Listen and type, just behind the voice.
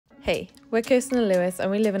Hey, we're Kirsten and Lewis and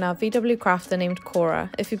we live in our VW crafter named Cora.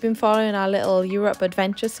 If you've been following our little Europe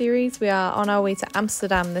adventure series, we are on our way to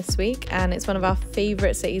Amsterdam this week and it's one of our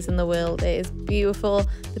favourite cities in the world. It is beautiful,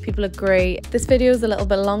 the people are great. This video is a little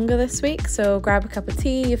bit longer this week, so grab a cup of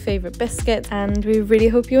tea, your favourite biscuit, and we really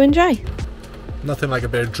hope you enjoy. Nothing like a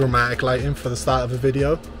bit of dramatic lighting for the start of a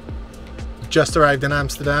video. Just arrived in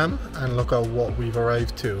Amsterdam and look at what we've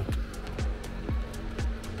arrived to.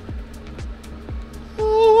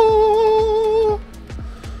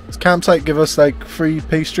 This campsite give us like free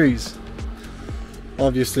pastries.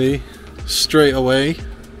 Obviously, straight away.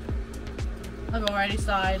 I've already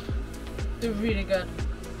started. They're really good.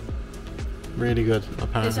 Really good,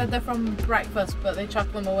 apparently. They said they're from breakfast, but they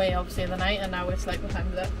chucked them away obviously in the night, and now it's like, what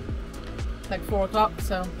time is it? Like 4 o'clock,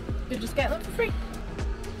 so you just get them for free.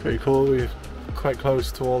 Pretty cool. We're quite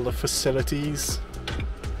close to all the facilities.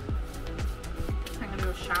 I'm gonna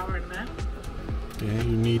go shower in a minute. Yeah,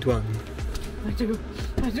 you need one.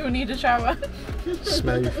 I do need a shower.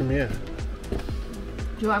 Smell you from here. Do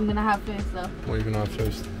you know what I'm gonna have first though? What are you gonna have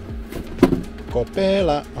first?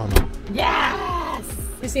 Copella. Oh no. Yes!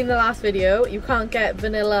 You've seen the last video, you can't get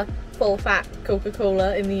vanilla full fat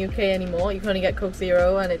Coca-Cola in the UK anymore. You can only get Coke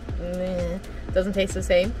Zero and it doesn't taste the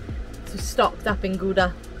same. So stocked up in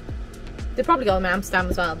Gouda. They probably got them in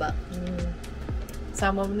Amsterdam as well, but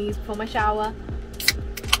some of these before my shower.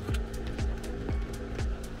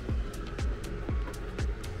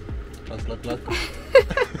 Glug, glug, glug.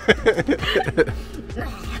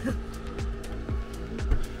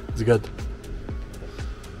 Is it good?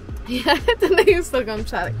 Yeah, I don't know, you're still going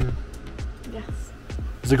chatting. Yes.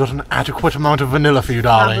 Has it got an adequate amount of vanilla for you,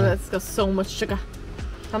 darling? It's got so much sugar.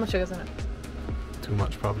 How much sugar is in it? Too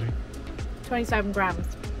much, probably. 27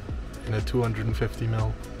 grams. In a 250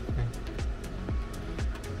 ml.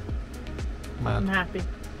 Man. I'm happy.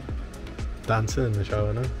 Dancing in the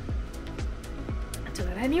shower now. I do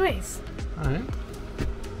it anyways. Alright.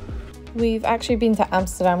 We've actually been to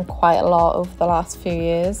Amsterdam quite a lot over the last few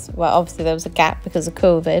years. Well, obviously there was a gap because of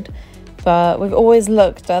COVID, but we've always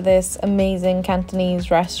looked at this amazing Cantonese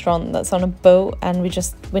restaurant that's on a boat, and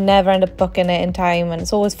we never end up booking it in time, and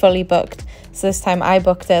it's always fully booked. So this time I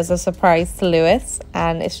booked it as a surprise to Lewis,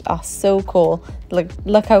 and it's so cool. Like,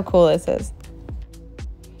 look how cool this is.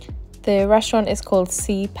 The restaurant is called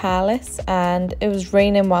Sea Palace, and it was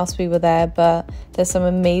raining whilst we were there, but there's some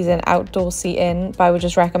amazing outdoor seating, but I would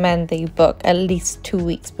just recommend that you book at least 2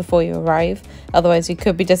 weeks before you arrive, otherwise you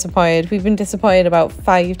could be disappointed. We've been disappointed about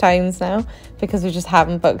 5 times now because we just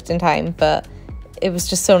haven't booked in time, but it was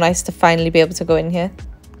just so nice to finally be able to go in here.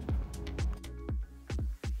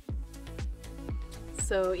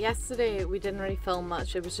 So yesterday we didn't really film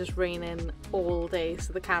much, it was just raining all day,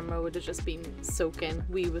 so the camera would have just been soaking.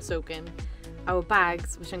 We were soaking. Our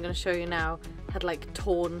bags, which I'm going to show you now, had like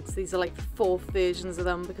torn. So these are like the 4th versions of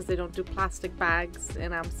them because they don't do plastic bags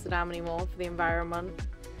in Amsterdam anymore for the environment.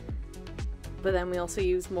 But then we also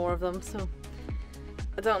use more of them, so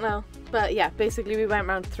I don't know. But yeah, basically we went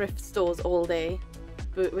around thrift stores all day,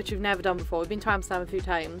 which we've never done before. We've been to Amsterdam a few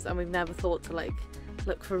times and we've never thought to like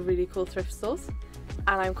look for really cool thrift stores.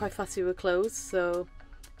 And I'm quite fussy with clothes, so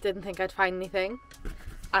didn't think I'd find anything.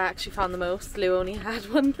 I actually found the most. Lou only had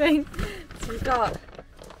one thing. So we've got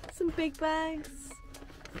some big bags.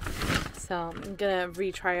 So I'm gonna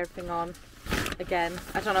retry everything on again.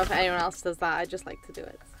 I don't know if anyone else does that, I just like to do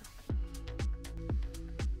it.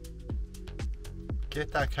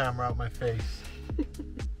 Get that camera out my face.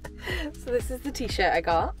 So this is the t-shirt I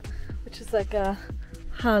got, which is like a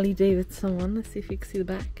Harley Davidson one. Let's see if you can see the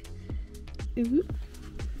back. Ooh.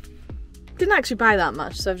 Didn't actually buy that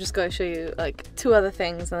much, so I've just got to show you like 2 other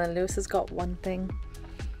things, and then Lewis has got 1 thing.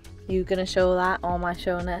 You gonna show that, or am I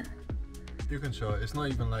showing it? You can show it. It's not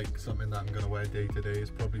even like something that I'm gonna wear day to day. It's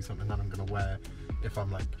probably something that I'm gonna wear if I'm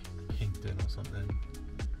like painting or something.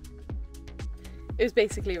 It was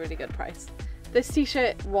basically a really good price. This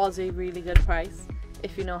t-shirt was a really good price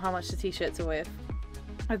if you know how much the t-shirts are worth.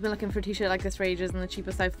 I've been looking for a t-shirt like this for ages, and the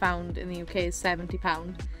cheapest I've found in the UK is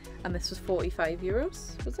 £70. And this was 45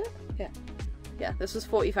 euros, was it? Yeah, this was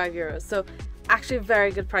 45 euros. So actually a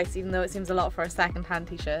very good price, even though it seems a lot for a second-hand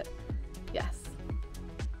t-shirt. Yes.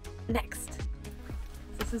 Next.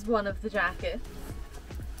 This is one of the jackets.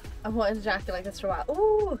 I've wanted a jacket like this for a while.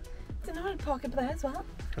 Ooh, didn't know I had a pocket there as well.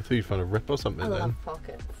 I thought you'd found a rip or something. I then. love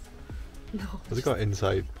pockets. No. Has it got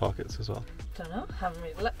inside pockets as well? Don't know, haven't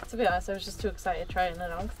really looked. To be honest, I was just too excited trying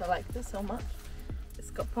it on because I liked it so much.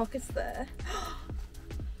 It's got pockets there.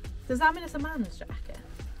 Does that mean it's a man's jacket?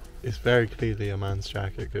 It's very clearly a man's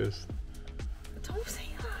jacket, because don't say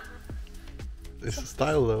that. It's a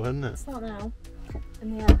style though, isn't it? It's not now.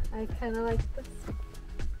 And yeah, I kind of like this.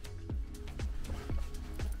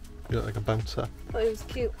 You look like a bouncer. Oh, it was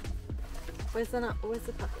cute. Where's the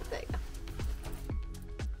puppet? There you go.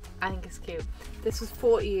 I think it's cute. This was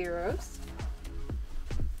 €40.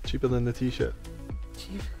 Cheaper than the t-shirt.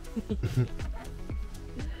 Cheap.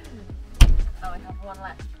 Oh, I have one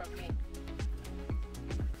left probably.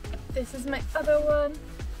 This is my other one.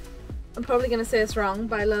 I'm probably going to say this wrong,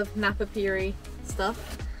 but I love Napa Piri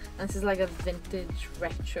stuff. And this is like a vintage,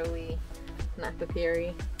 retro-y Napa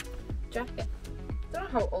Piri jacket. I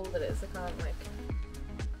don't know how old it is. I can't like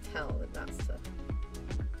tell with that stuff.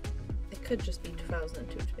 It could just be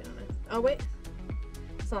 2002 to be honest. Oh wait,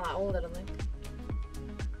 it's not that old, I don't think.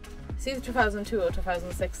 It's either 2002 or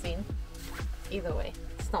 2016. Either way,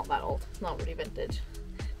 it's not that old. It's not really vintage.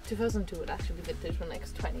 2002 would actually be vintage for the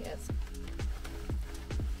next 20 years.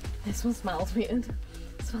 This one smells weird.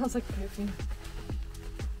 It smells like perfume.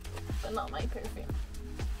 But not my perfume.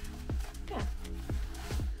 Yeah.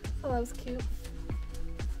 Oh, that was cute.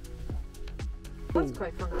 That's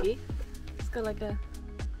quite funky. It's got like a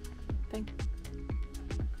thing.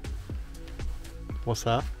 What's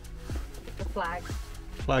that? The flag.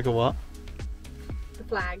 Flag of what? The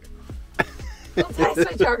flag. Don't test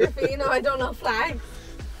my geography, you know I don't know flags.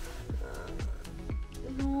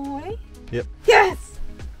 Norway? Yep. Yes!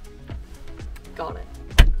 Got it.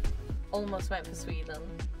 Almost went for Sweden,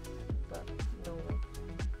 but Norway.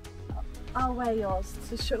 I'll wear yours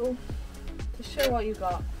to show what you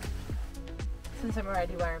got. Since I'm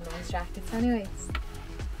already wearing men's jackets anyways.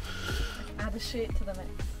 Add a shirt to the mix.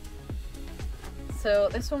 So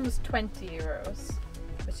this one was €20,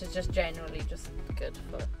 which is just generally just good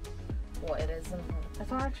for what it is. And I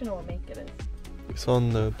don't actually know what make it is. It's on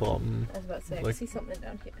the bottom. I was about to say, I like, can see something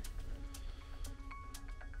down here.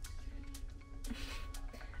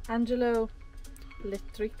 Angelo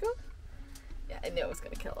Litrico? Yeah, I knew I was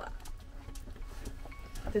going to kill that.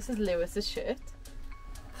 This is Lewis's shirt.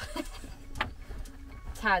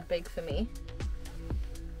 Tad big for me.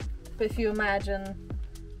 But if you imagine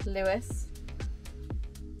Lewis.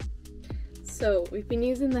 So we've been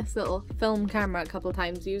using this little film camera a couple of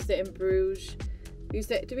times. We used it in Bruges.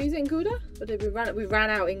 Did we use it in Gouda? Or did we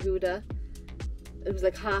ran out in Gouda? It was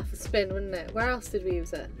like half a spin, wasn't it? Where else did we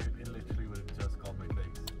use it? It literally would have just got my face.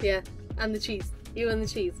 Yeah, and the cheese. You and the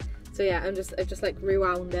cheese. So yeah, I've just like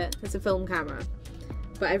rewound it. It's a film camera.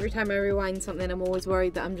 But every time I rewind something, I'm always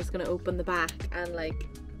worried that I'm just gonna open the back and like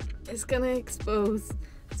it's gonna expose.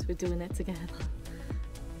 So we're doing it together.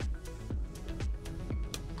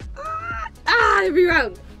 It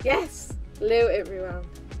rewound! Yes! Lou, it rewound.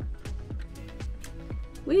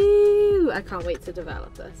 Woo! I can't wait to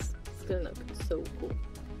develop this. It's gonna look so cool.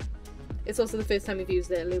 It's also the first time we've used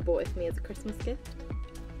it. Lou bought it for me as a Christmas gift.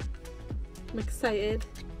 I'm excited.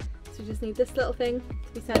 So we just need this little thing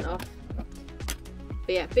to be sent off.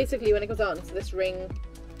 But yeah, basically when it goes on, so this ring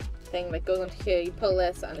thing like goes onto here, you pull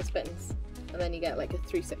this and it spins. And then you get like a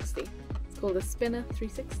 360. It's called a spinner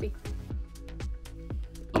 360.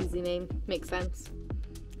 Easy name, makes sense.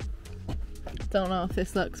 Don't know if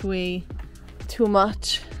this looks way too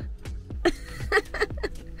much.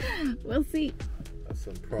 We'll see. That's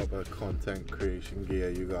some proper content creation gear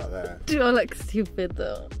you got there. Do I look stupid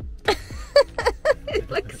though? It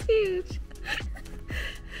looks huge.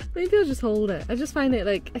 Maybe I'll just hold it. I just find it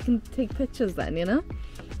like I can take pictures then, you know?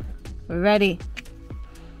 We're ready.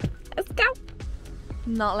 Let's go.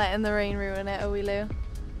 Not letting the rain ruin it, are we, Lou?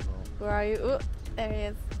 Where are you? Oh, there he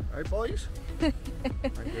is. Alright, boys. Thank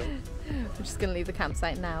you. We're just gonna leave the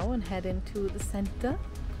campsite now and head into the centre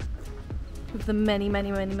with the many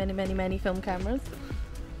film cameras.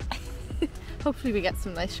 Hopefully we get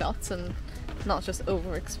some nice shots and not just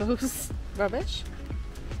overexposed rubbish.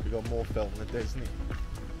 We got more film than Disney.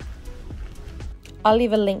 I'll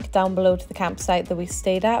leave a link down below to the campsite that we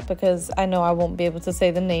stayed at because I know I won't be able to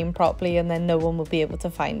say the name properly and then no one will be able to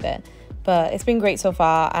find it. But it's been great so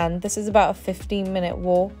far, and this is about a 15-minute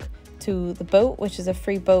walk to the boat, which is a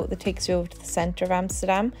free boat that takes you over to the centre of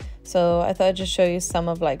Amsterdam. So I thought I'd just show you some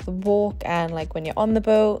of like the walk and like when you're on the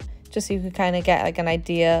boat, just so you could kind of get like an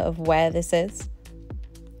idea of where this is,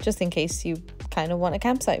 just in case you kind of want a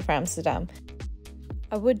campsite for Amsterdam.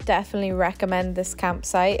 I would definitely recommend this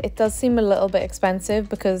campsite. It does seem a little bit expensive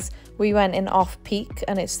because we went in off-peak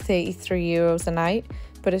and it's €33 a night,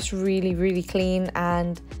 but it's really clean,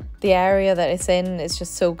 and the area that it's in is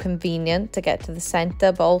just so convenient to get to the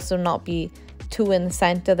centre, but also not be too in the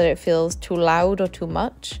centre that it feels too loud or too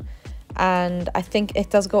much. And I think it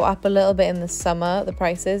does go up a little bit in the summer, the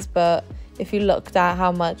prices, but if you looked at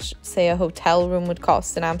how much, say, a hotel room would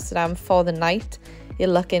cost in Amsterdam for the night, you're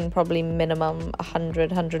looking probably minimum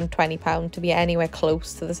 £100, £120 to be anywhere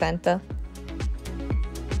close to the centre.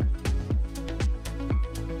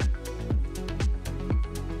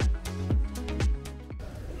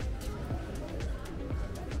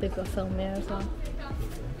 They've got a film here as well.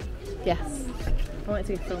 Yes. I want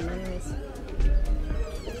it to be filmed anyways.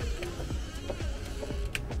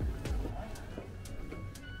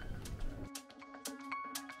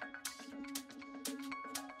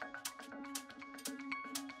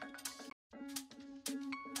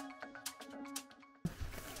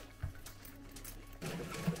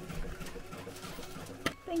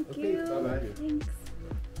 Thank you. Bye-bye. Thanks.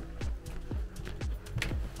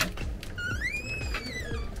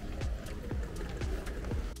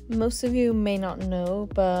 Most of you may not know,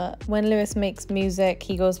 but when Lewis makes music,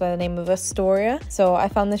 he goes by the name of Astoria. So I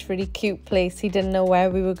found this really cute place. He didn't know where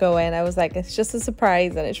we were going. I was like, it's just a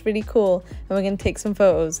surprise and it's really cool. And we're going to take some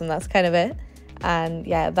photos, and that's kind of it. And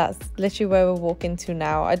yeah, that's literally where we're walking to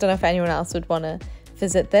now. I don't know if anyone else would want to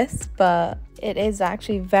visit this, but it is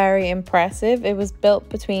actually very impressive. It was built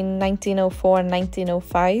between 1904 and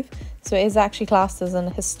 1905. So it is actually classed as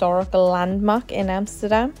an historical landmark in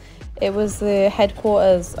Amsterdam. It was the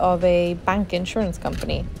headquarters of a bank insurance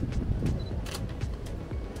company.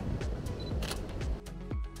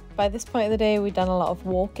 By this point of the day, we'd done a lot of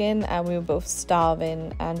walking and we were both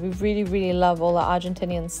starving, and we really love all the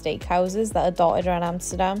Argentinian steakhouses that are dotted around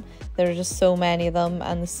Amsterdam. There are just so many of them,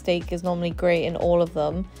 and the steak is normally great in all of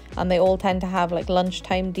them, and they all tend to have like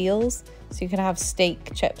lunchtime deals, so you can have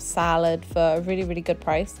steak, chips, salad for a really good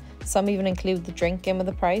price. Some even include the drink in with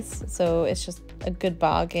the price, so it's just a good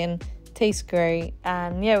bargain. Tastes great,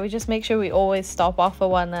 and yeah, we just make sure we always stop off for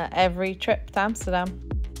one at every trip to Amsterdam.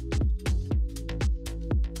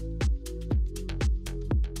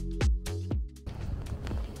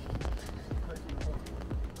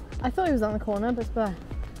 I thought he was on the corner, but it's there.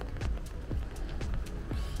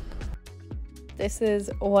 This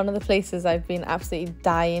is one of the places I've been absolutely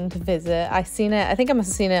dying to visit. I think I must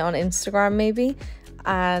have seen it on Instagram maybe,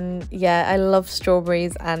 and yeah, I love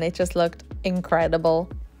strawberries and it just looked incredible.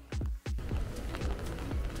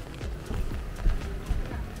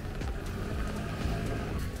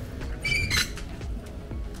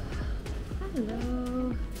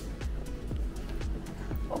 Hello.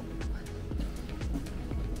 Oh.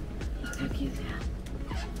 Look how cute they are.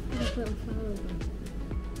 There's little flowers on.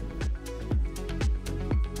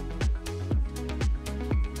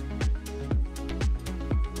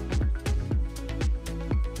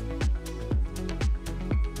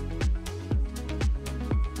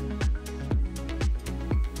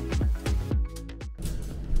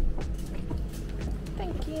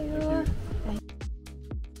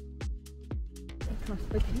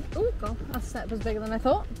 Oh god, that step was bigger than I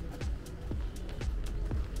thought.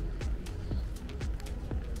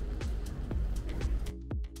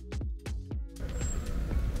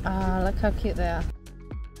 Ah, look how cute they are.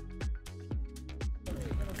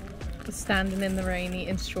 We're standing in the rain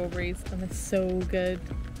eating strawberries and they're so good.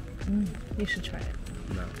 You should try it.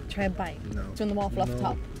 No. Try a bite. No. Do you want the waffle off the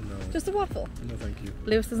top? No. Just a waffle? No, thank you.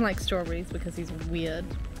 Lewis doesn't like strawberries because he's weird.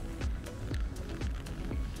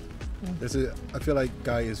 I feel like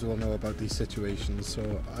guys will know about these situations,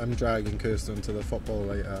 so I'm dragging Kirsten to the football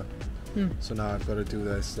later. So now I've got to do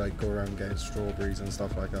this, like go around getting strawberries and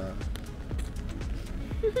stuff like that.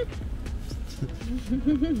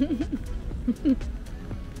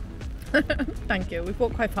 Thank you, we've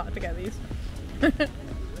walked quite far to get these.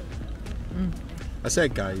 I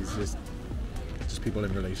said guys, just people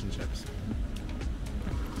in relationships.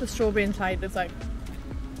 The strawberry inside is like...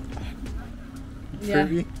 yeah.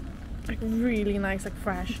 Fruity. Like really nice, like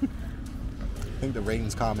fresh. I think the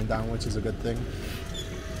rain's calming down, which is a good thing.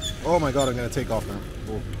 Oh my god, I'm going to take off now.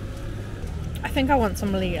 Oh. I think I want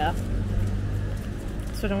some later,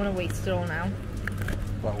 so I don't want to waste it all now.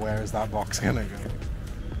 But where is that box going to go?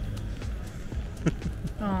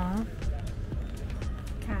 Aww.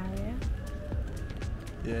 Carry it.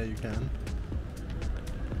 Yeah, you can.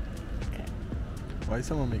 Okay. Why is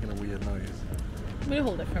someone making a weird noise? I'm going to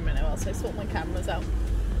hold it for a minute whilst I sort my cameras out.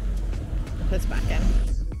 Put this back in.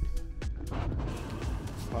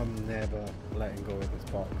 I'm never letting go of this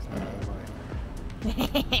box.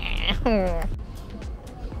 Never mind.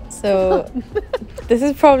 So this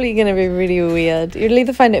is probably going to be really weird. You'll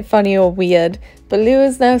either find it funny or weird, but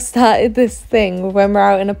Lewis now started this thing when we're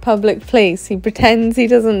out in a public place. He pretends he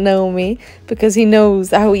doesn't know me because he knows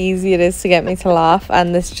how easy it is to get me to laugh,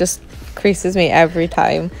 and this just creases me every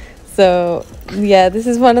time. So yeah, this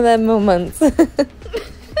is one of them moments.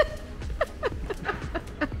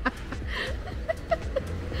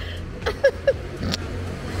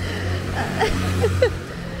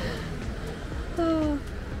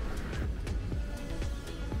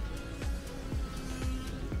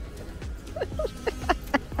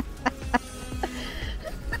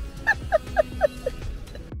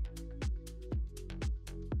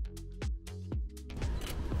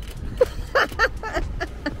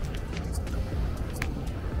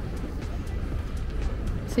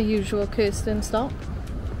 It's a usual Kirsten stop.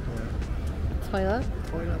 Yeah. Toilet.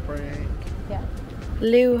 Toilet break. Yeah.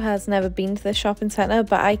 Lou has never been to the shopping centre,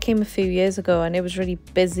 but I came a few years ago and it was really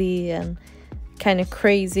busy and kind of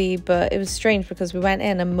crazy, but it was strange because we went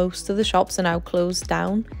in and most of the shops are now closed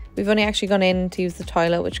down. We've only actually gone in to use the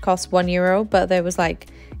toilet, which costs €1, but there was like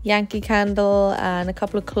Yankee Candle and a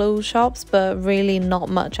couple of clothes shops, but really not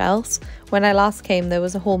much else. When I last came, there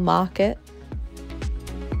was a whole market.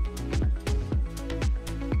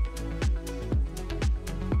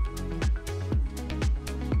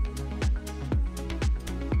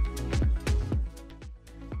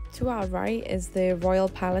 To our right is the Royal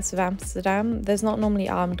Palace of Amsterdam. There's not normally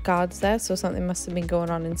armed guards there, so something must have been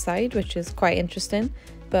going on inside, which is quite interesting.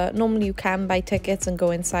 But normally you can buy tickets and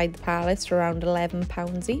go inside the palace for around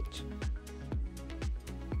 £11 each.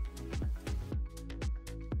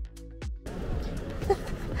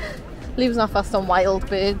 Lou's not fussed on wild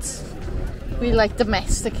birds. We like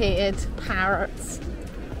domesticated parrots.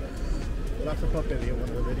 We'll have to put Billy in one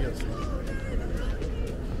of the videos.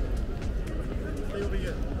 Stay over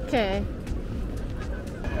here. Okay.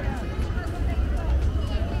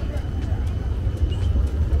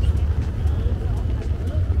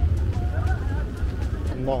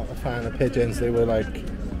 I'm not a fan of pigeons. They were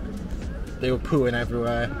pooing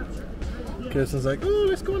everywhere. Kirsten's like, oh,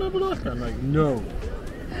 let's go and have a look. I'm like, no.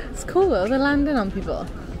 It's cool though, they're landing on people.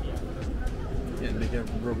 Yeah, and they get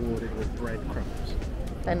rewarded with breadcrumbs.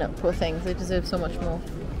 I know, poor things, they deserve so much more.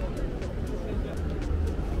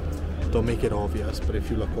 Don't make it obvious, but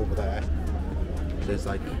if you look over there, there's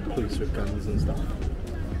like police with guns and stuff.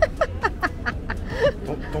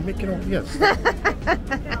 don't make it obvious.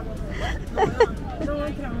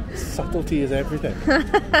 Subtlety is everything.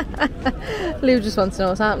 Lou just wants to know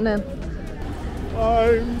what's happening.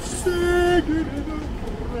 I'm singing in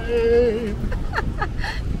the rain.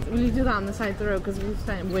 Will you do that on the side of the road because we've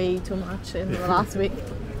spent way too much in the last week?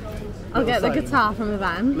 I'll Little get the sign. guitar from the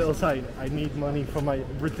van. Little sign, I need money for my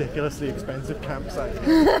ridiculously expensive campsite.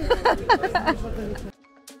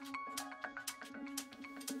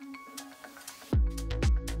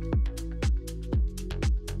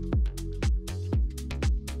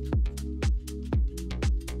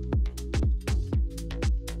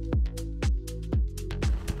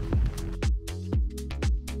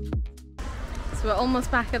 So we're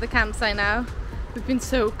almost back at the campsite now. We've been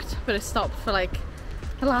soaked, but it stopped for like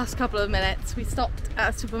the last couple of minutes. We stopped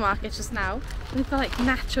at a supermarket just now. And we've got like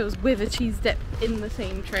nachos with a cheese dip in the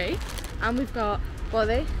same tray. And we've got, what are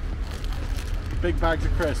they? Big bags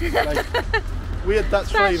of crisps, like weird Dutch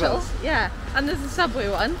Specials, flavours. yeah. And there's a Subway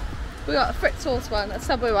one. We got a Fritz sauce one, a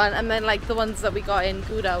Subway one, and then like the ones that we got in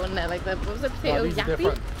Gouda, and they're like the, what was it, potato These are yappy?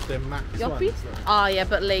 different. They're Max Yoppy? ones. though. Oh yeah,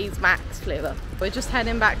 but Lay's Max flavour. We're just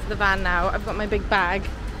heading back to the van now. I've got my big bag,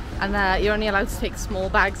 and you're only allowed to take small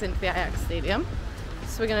bags into the AJAX stadium.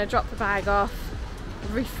 So we're gonna drop the bag off,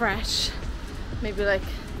 refresh, maybe like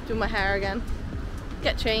do my hair again,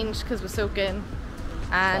 get changed because we're soaking,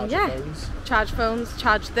 and Charge yeah, phones. charge phones,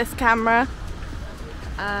 charge this camera,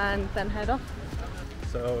 and then head off.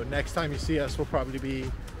 So next time you see us, we'll probably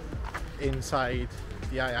be inside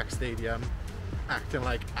the AJAX stadium, acting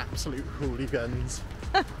like absolute hooligans.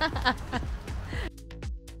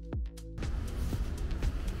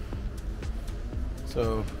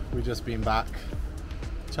 So we've just been back,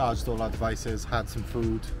 charged all our devices, had some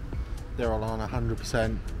food. They're all on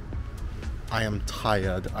 100%. I am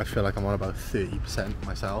tired. I feel like I'm on about 30%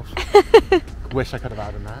 myself. Wish I could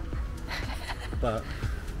have had a nap. But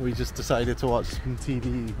we just decided to watch some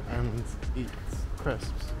TV and eat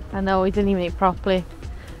crisps. I know, we didn't even eat properly,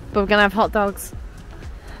 but we're gonna have hot dogs.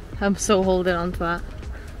 I'm so holding on to that.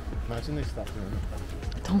 Imagine they stopped doing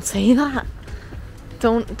that. Don't say that.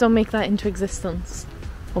 Don't make that into existence.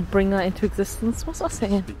 Or bring that into existence. What's that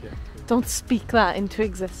saying? Speak it. Don't speak that into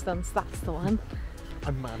existence. That's the one.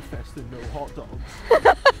 I'm manifesting no hot dogs.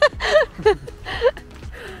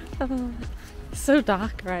 So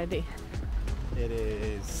dark already. It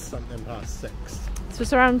is something past 6. So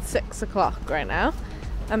it's around 6 o'clock right now.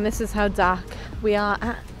 And this is how dark we are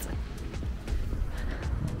at.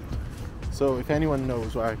 So if anyone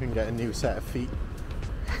knows where I can get a new set of feet,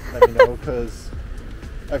 let me know, because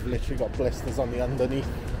I've literally got blisters on the underneath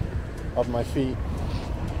of my feet.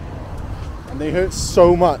 And they hurt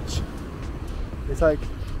so much. It's like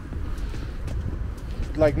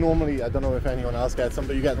normally, I don't know if anyone else gets them,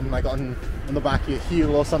 but you get them like on the back of your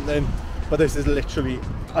heel or something. But this is literally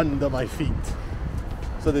under my feet.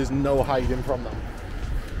 So there's no hiding from them.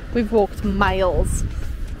 We've walked miles.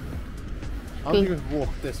 I haven't even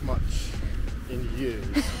walked this much in years.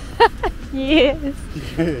 Yes.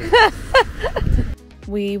 Years.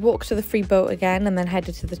 We walked to the free boat again and then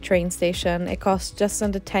headed to the train station. It cost just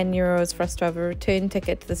under €10 for us to have a return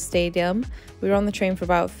ticket to the stadium. We were on the train for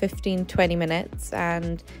about 15-20 minutes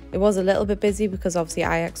and it was a little bit busy because obviously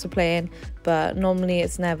AJAX were playing, but normally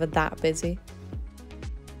it's never that busy.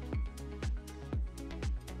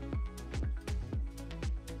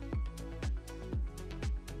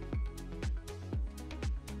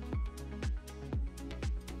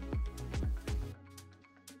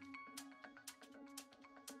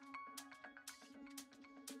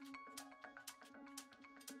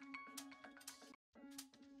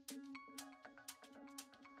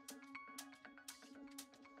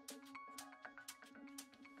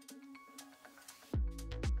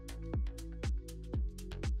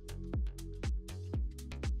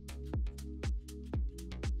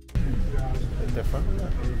 Different.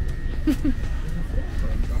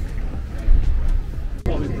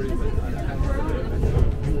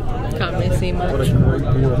 Can't really see much. What a great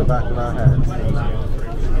view of the back of our heads.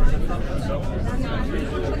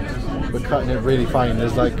 We're cutting it really fine.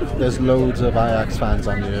 There's loads of AJAX fans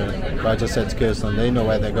on here. But I just said to Kirsten, they know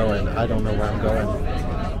where they're going. I don't know where I'm going.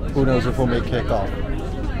 Who knows if we'll make kick off?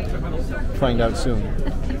 Find out soon.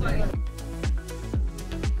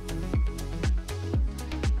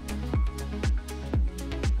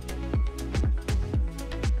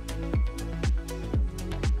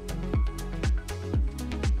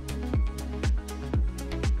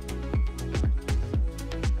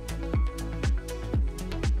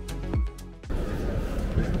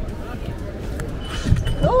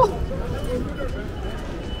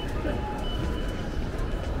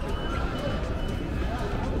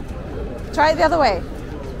 Try it the other way.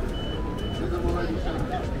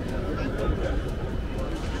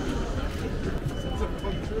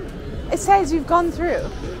 It says you've gone through.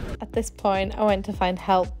 At this point, I went to find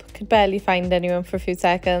help. Could barely find anyone for a few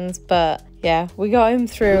seconds, but yeah, we got him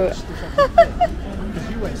through. Because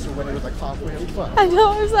you went so when it was like halfway up front. I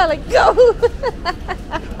know, I was like, go!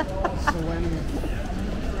 So when...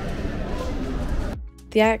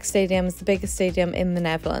 The AJAX Stadium is the biggest stadium in the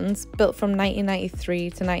Netherlands, built from 1993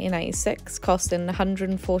 to 1996, costing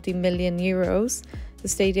 €140 million. The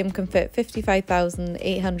stadium can fit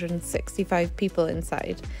 55,865 people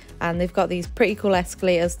inside, and they've got these pretty cool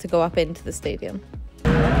escalators to go up into the stadium.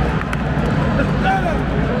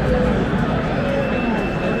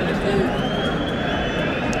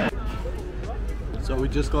 So we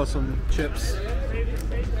just got some chips,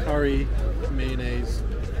 curry, mayonnaise.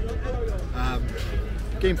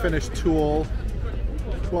 Game finished 2-2.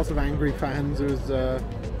 Lots of angry fans. It was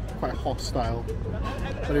quite hostile,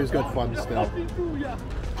 but it was good fun still.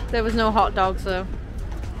 There was no hot dogs though.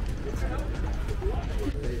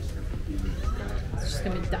 It's just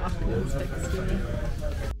gonna be dark and sticky.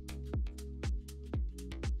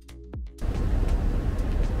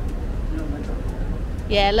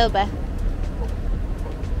 Yeah, a little bit.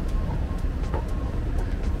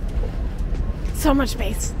 So much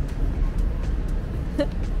space.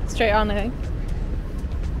 Straight on, I think.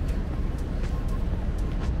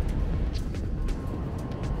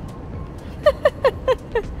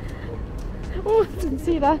 Oh, didn't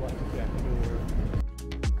see that.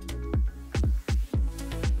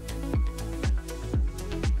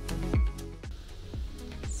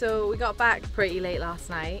 So we got back pretty late last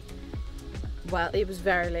night. Well, it was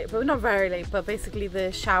very late, but not very late, but basically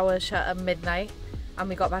the shower shut at midnight. And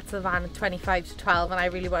we got back to the van at 25 to 12 and I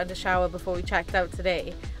really wanted to shower before we checked out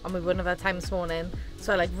today and we wouldn't have had time this morning,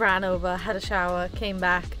 so I like ran over, had a shower, came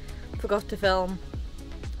back, forgot to film,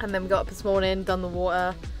 and then we got up this morning, done the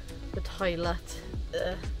water, the toilet,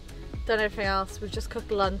 done everything else. We've just cooked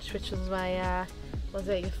lunch, which was my was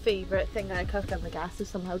it your favourite thing that I cook, and the gas is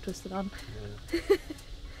somehow twisted on.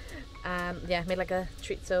 Yeah, made like a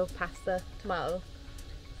chorizo pasta tomato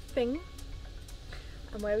thing.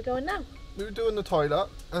 And where are we going now? We were doing the toilet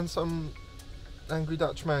and some angry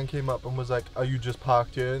Dutch man came up and was like, are you just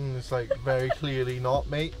parked here? And it's like, very clearly not,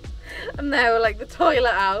 mate. And there were like the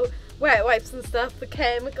toilet out, wet wipes and stuff, the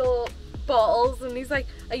chemical bottles, and he's like,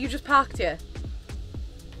 are you just parked here?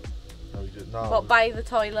 No, we didn't. No. What, by the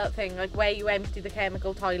toilet thing, like where you empty the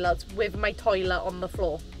chemical toilets with my toilet on the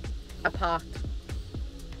floor. I parked.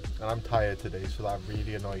 And I'm tired today, so that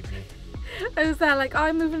really annoyed me. I was there like, oh,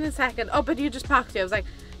 I'm moving in a second. Oh, but you just parked here. I was like,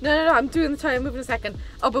 no, I'm doing the toilet, I'm moving in a second.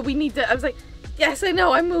 Oh, but we need to, I was like, yes, I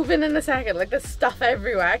know, I'm moving in a second. Like, there's stuff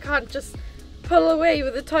everywhere. I can't just pull away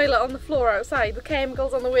with the toilet on the floor outside, the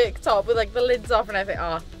chemicals on the worktop with like the lids off and everything.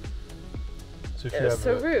 Oh, so it was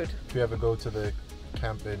so rude. If you ever go to the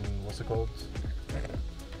camping, what's it called?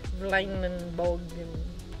 Bog and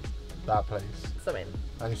that place. something.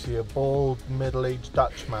 And you see a bald, middle-aged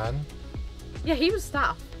Dutch man Yeah, he was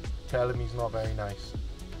staff. Tell him he's not very nice.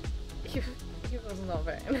 He was not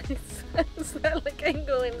very nice. So like, I'm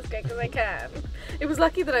going as quick as I can. It was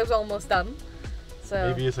lucky that I was almost done. So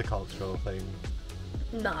Maybe it's a cultural thing.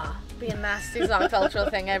 nah, being nasty is not a cultural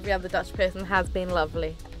thing. Every other Dutch person has been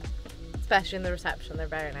lovely, especially in the reception. They're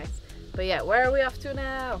very nice. But yeah, where are we off to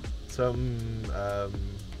now? Some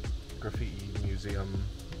graffiti museum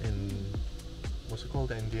in, what's it called,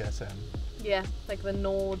 NDSM? Yeah, like the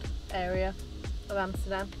Noord area of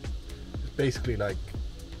Amsterdam. It's basically like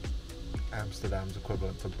Amsterdam's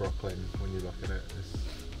equivalent to Brooklyn when you look at it. It's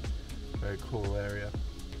a very cool area.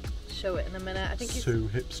 Show it in a minute. I think So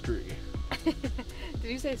hipstery. Did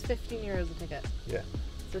you say it's 15 euros a ticket? Yeah.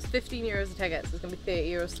 So it's 15 euros a ticket, so it's going to be 30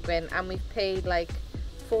 euros to go in, and we've paid like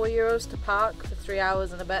 4 euros to park for 3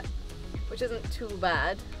 hours and a bit, which isn't too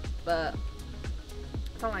bad, but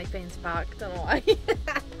I don't like paying to park, don't know why.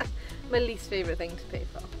 My least favourite thing to pay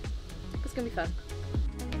for. It's going to be fun.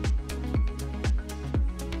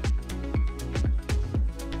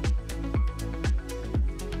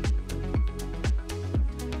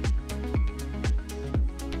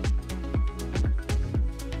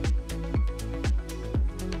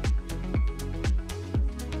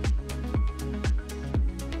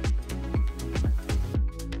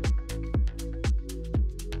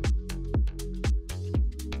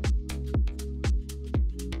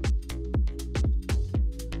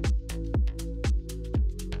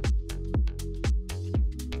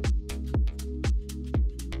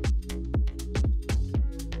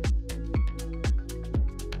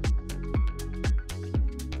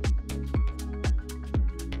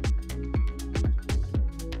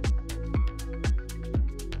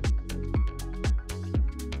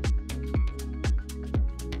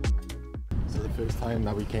 First time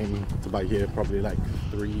that we came to buy here, probably like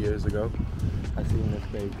 3 years ago, I seen this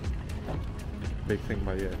big thing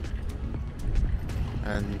by here,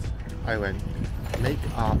 and I went, make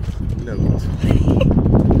art note.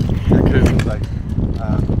 And Chris was like,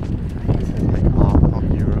 it says make art, not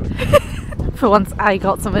euros. For once I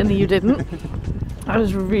got something and you didn't. I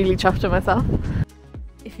was really chuffed at myself.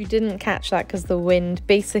 If you didn't catch that because the wind,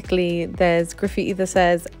 basically there's graffiti that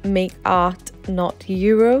says make art, not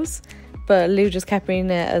euros. But Lou just kept reading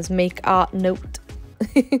it as make art note.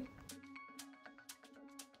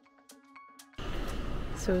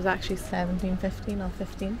 So it was actually 17.15 or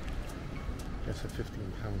 15? It's a £15.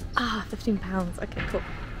 Ah, £15. Okay, cool.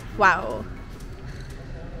 Wow.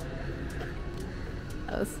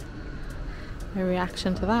 That was my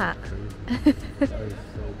reaction to that. That is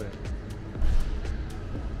so big.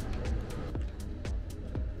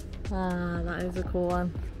 Ah, that is a cool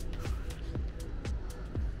one.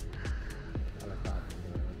 I like that.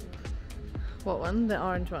 What one? The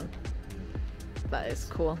orange one. That is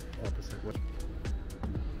cool. Opposite. What?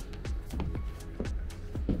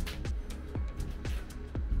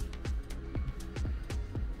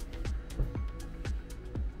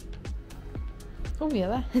 Oh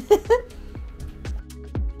yeah, there.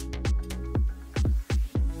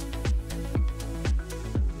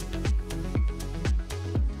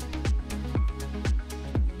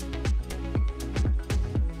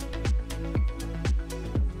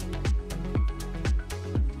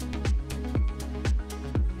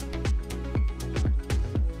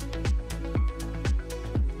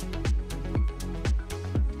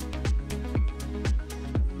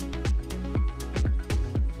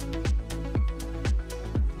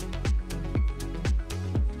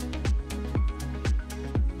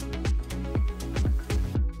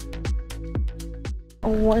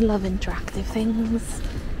 Oh, I love interactive things.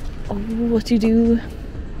 Oh, what do you do?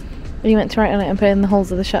 Are you meant to write on it and put it in the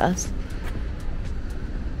holes of the shutters?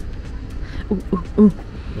 Ooh, ooh, ooh.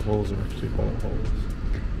 The holes are actually bullet holes.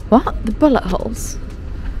 What? The bullet holes?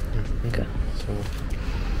 Okay. So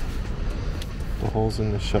the holes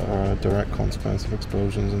in the shutter are a direct consequence of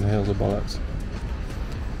explosions and hails of bullets.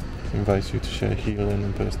 It invites you to share healing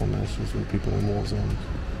and personal messages with people in war zones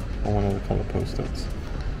on one of the colour post-its.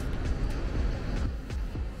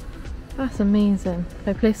 That's amazing.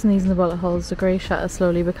 By placing these in the bullet holes, the grey shutter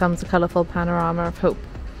slowly becomes a colourful panorama of hope.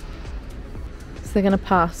 So they're going to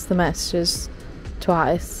pass the messages to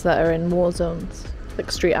artists that are in war zones,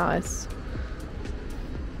 like street artists.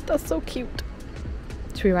 That's so cute.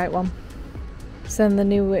 Should we write one? So then the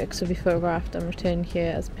new works will be photographed and returned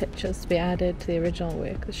here as pictures to be added to the original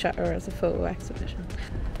work, the shutter as a photo exhibition.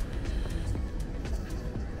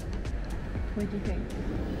 What do you think?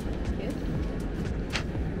 Cute?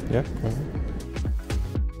 Yeah.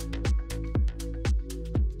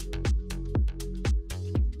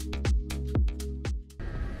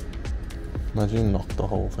 Imagine you knocked the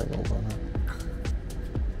whole thing over.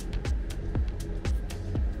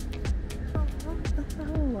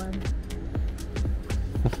 one.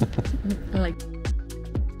 Like.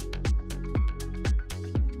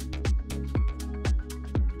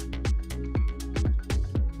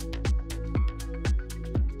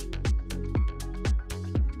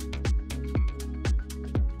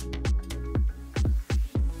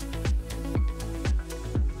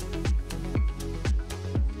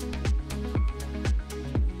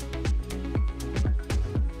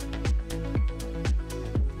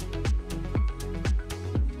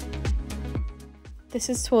 This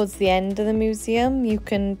is towards the end of the museum. You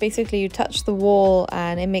can basically, you touch the wall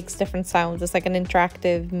and it makes different sounds. It's like an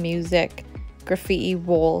interactive music graffiti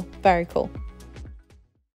wall. Very cool.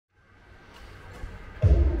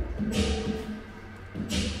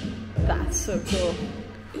 That's so cool.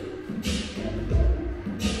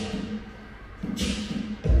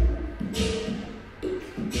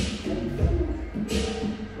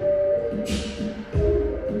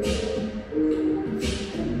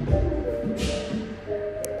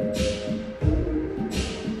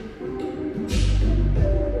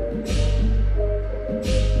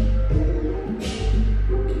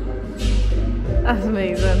 That's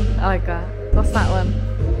amazing. I like that. What's that one?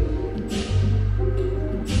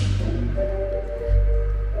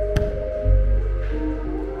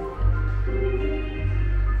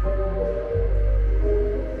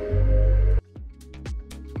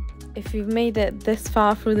 If you've made it this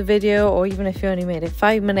far through the video, or even if you only made it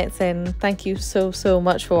 5 minutes in, thank you so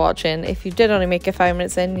much for watching. If you did only make it 5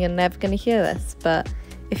 minutes in, you're never going to hear this. But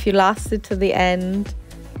if you lasted to the end,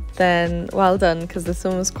 then well done, because this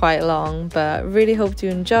one was quite long. But really hope you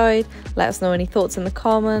enjoyed. Let us know any thoughts in the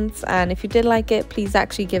comments, and if you did like it, please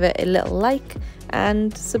actually give it a little like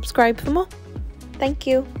and subscribe for more. Thank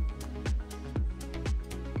you.